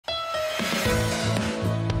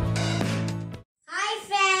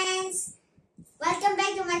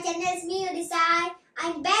it's me, Uddish.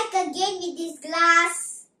 I'm back again with this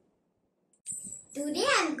glass. Today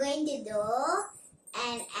I'm going to do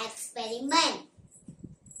an experiment.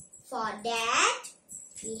 For that,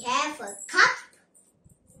 we have a cup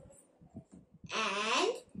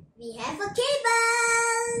and we have a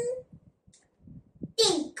cable.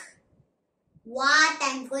 Think what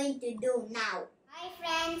I'm going to do now. Hi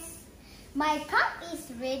friends, my cup is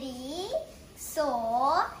ready.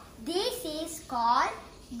 So this is called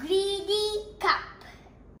greedy cup.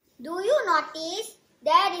 Do you notice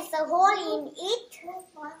there is a hole in it?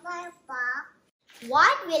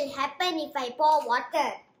 What will happen if I pour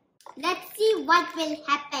water? Let's see what will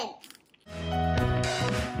happen.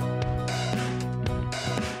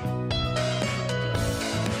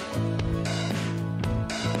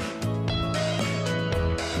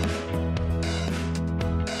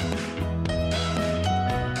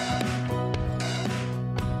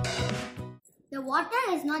 The water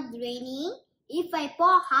is not draining if I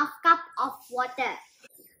pour half cup of water.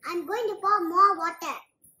 I'm going to pour more water.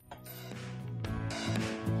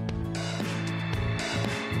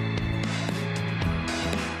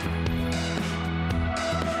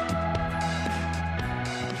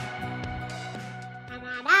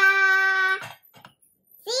 Ta-da-da!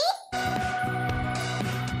 See?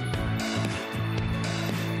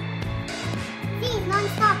 See, it's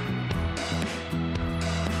non-stop.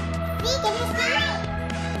 See, can you see?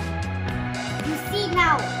 You see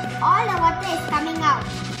now, all the water is coming out.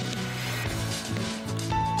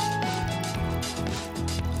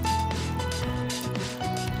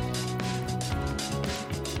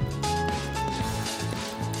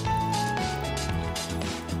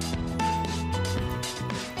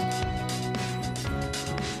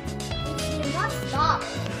 It will not stop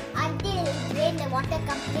until it drains the water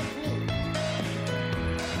completely.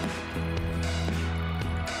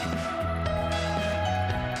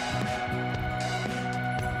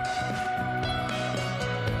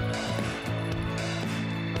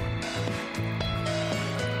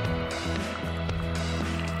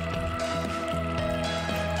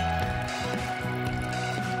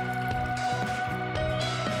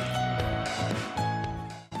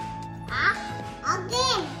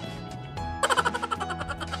 Again.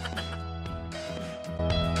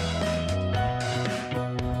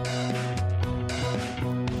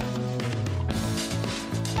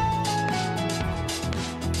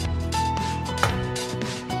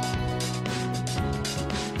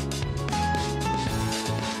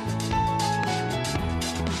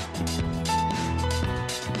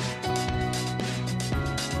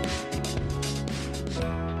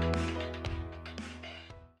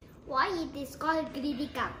 Why it is called greedy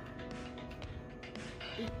cup?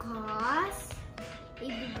 Because if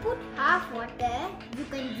you put half water, you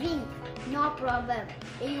can drink, no problem.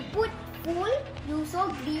 If you put full, you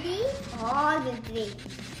so greedy, all will drain.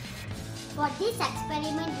 For this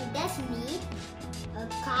experiment, you just need a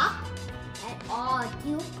cup or a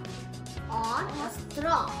tube or a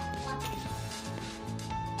straw.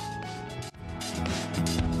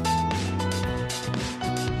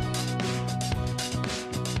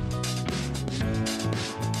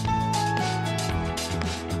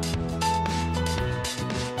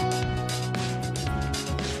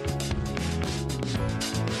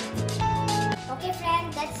 Okay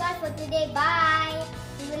friends, that's all for today. Bye.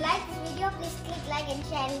 If you like this video, please click like and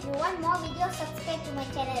share. If you want more videos, subscribe to my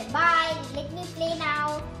channel. Bye. Let me play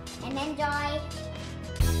now and enjoy.